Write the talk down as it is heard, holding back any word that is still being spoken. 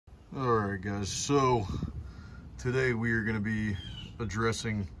Alright guys, so today we are going to be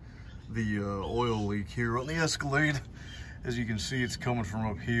addressing the oil leak here on the Escalade. As you can see, it's coming from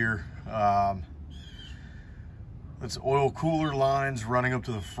up here. It's oil cooler lines running up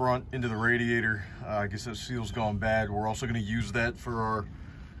to the front into the radiator. I guess that seal's gone bad. We're also going to use that for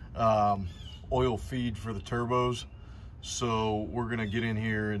our oil feed for the turbos. So we're going to get in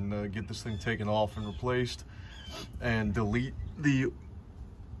here and get this thing taken off and replaced and delete the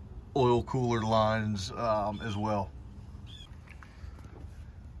oil cooler lines as well.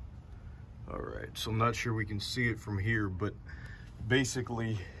 All right, so I'm not sure we can see it from here, but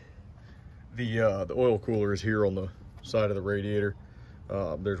basically the oil cooler is here on the side of the radiator.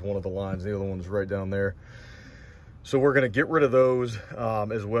 There's one of the lines, the other one's right down there. So we're gonna get rid of those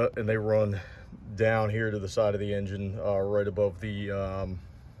as well, and they run down here to the side of the engine, right above the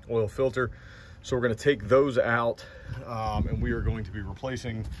oil filter. So we're going to take those out, and we are going to be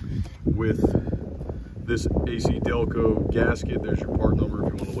replacing with this AC Delco gasket. There's your part number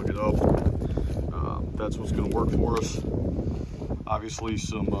if you want to look it up. That's what's going to work for us. Obviously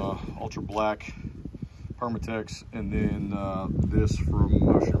some ultra black Permatex, and then this from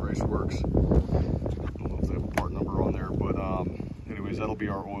Motion Raceworks. I don't know if they have a part number on there, but anyways, that'll be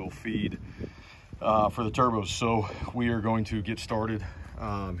our oil feed for the turbos. So we are going to get started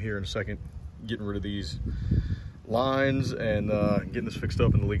here in a second, getting rid of these lines and getting this fixed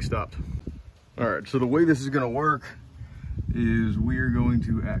up and the leak stopped. All right, so the way this is going to work is we are going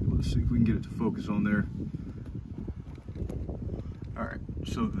to let's see if we can get it to focus on there. All right,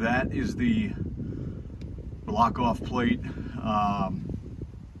 so that is the block off plate,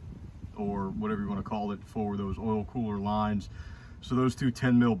 or whatever you want to call it, for those oil cooler lines. So those two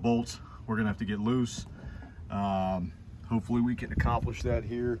 10 mil bolts we're gonna have to get loose. Hopefully we can accomplish that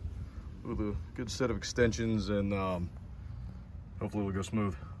here with a good set of extensions, and hopefully it'll go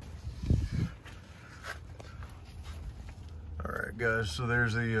smooth. All right guys, so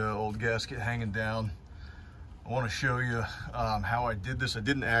there's the old gasket hanging down. I want to show you how I did this. I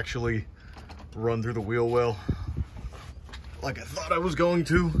didn't actually run through the wheel well like I thought I was going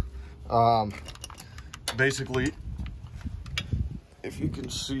to. Basically, if you can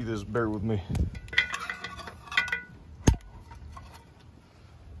see this, bear with me.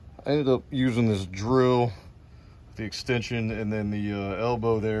 I ended up using this drill, the extension, and then the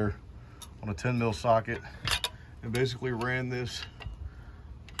elbow there on a 10 mil socket, and basically ran this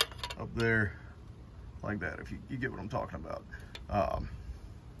up there like that, if you get what I'm talking about.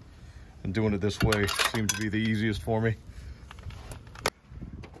 And doing it this way seemed to be the easiest for me.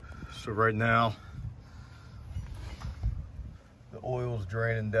 So right now, the oil's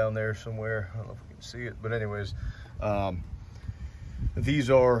draining down there somewhere. I don't know if you can see it, but anyways, these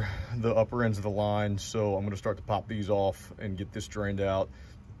are the upper ends of the line. So I'm gonna start to pop these off and get this drained out,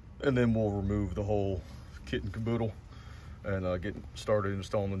 and then we'll remove the whole kit and caboodle and get started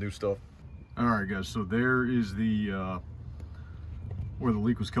installing the new stuff. All right guys, so there is the where the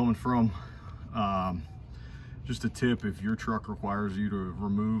leak was coming from. Just a tip, if your truck requires you to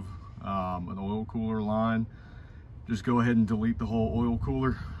remove an oil cooler line, just go ahead and delete the whole oil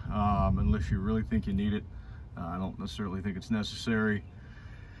cooler, unless you really think you need it. I don't necessarily think it's necessary.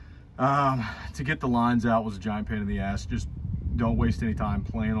 To get the lines out was a giant pain in the ass. Just don't waste any time.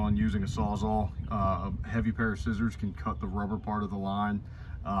 Plan on using a Sawzall. A heavy pair of scissors can cut the rubber part of the line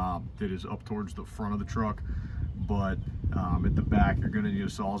that is up towards the front of the truck, but at the back you're going to need a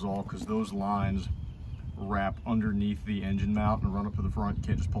Sawzall, because those lines wrap underneath the engine mount and run up to the front. You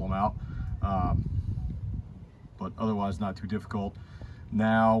can't just pull them out. But otherwise not too difficult.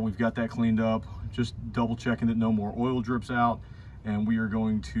 Now we've got that cleaned up, just double checking that no more oil drips out, and we are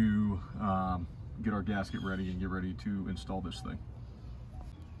going to get our gasket ready and get ready to install this thing.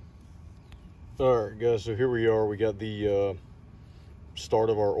 All right guys, so here we are. We got the start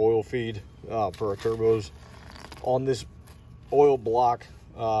of our oil feed for our turbos on this oil block.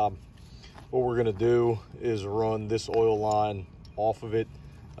 What we're gonna do is run this oil line off of it,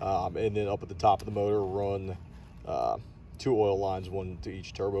 and then up at the top of the motor run two oil lines, one to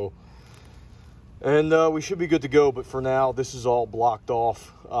each turbo, and we should be good to go. But for now, this is all blocked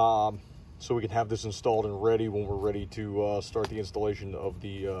off, so we can have this installed and ready when we're ready to start the installation of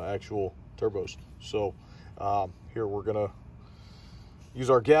the actual turbos. So here we're gonna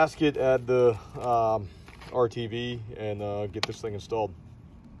use our gasket, add the RTV, and get this thing installed.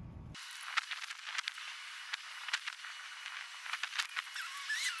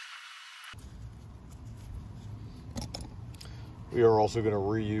 We are also going to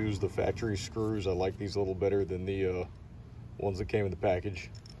reuse the factory screws. I like these a little better than the ones that came in the package.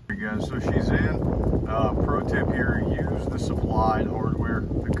 Alright guys, so she's in. Pro tip here, use the supplied hardware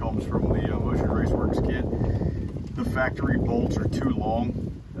that comes factory bolts are too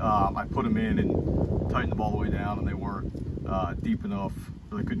long. I put them in and tightened them all the way down, and they weren't deep enough,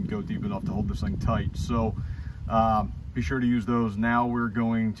 or they couldn't go deep enough to hold this thing tight. So be sure to use those. Now we're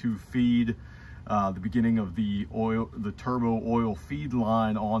going to feed the beginning of the turbo oil feed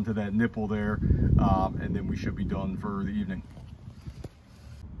line onto that nipple there, and then we should be done for the evening.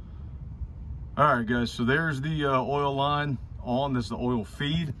 All right, guys, so there's the oil line on. This is the oil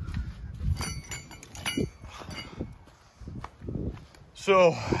feed.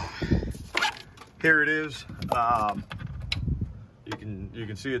 So here it is. You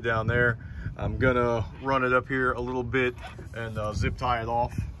can see it down there. I'm gonna run it up here a little bit and zip tie it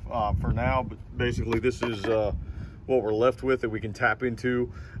off for now, but basically this is what we're left with that we can tap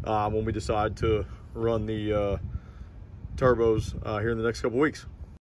into when we decide to run the turbos here in the next couple weeks.